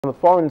On the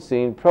foreign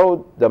scene,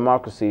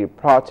 pro-democracy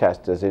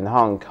protesters in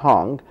Hong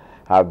Kong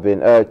have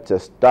been urged to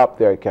stop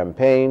their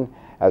campaign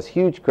as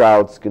huge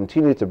crowds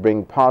continue to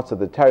bring parts of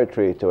the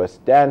territory to a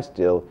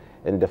standstill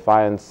in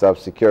defiance of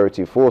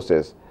security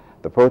forces.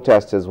 The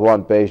protesters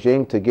want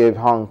Beijing to give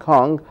Hong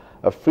Kong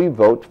a free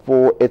vote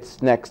for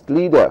its next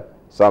leader,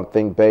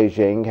 something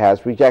Beijing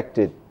has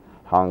rejected.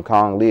 Hong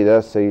Kong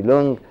leader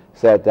C.Y.Leung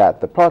said that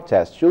the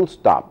protests should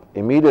stop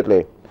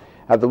immediately.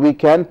 At the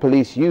weekend,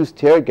 police used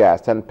tear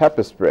gas and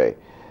pepper spray,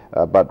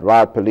 but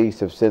riot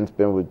police have since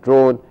been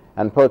withdrawn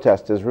and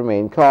protesters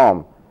remain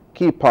calm.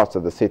 Key parts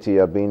of the city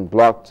are being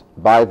blocked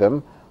by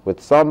them,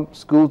 with some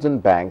schools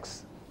and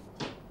banks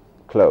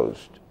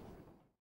closed.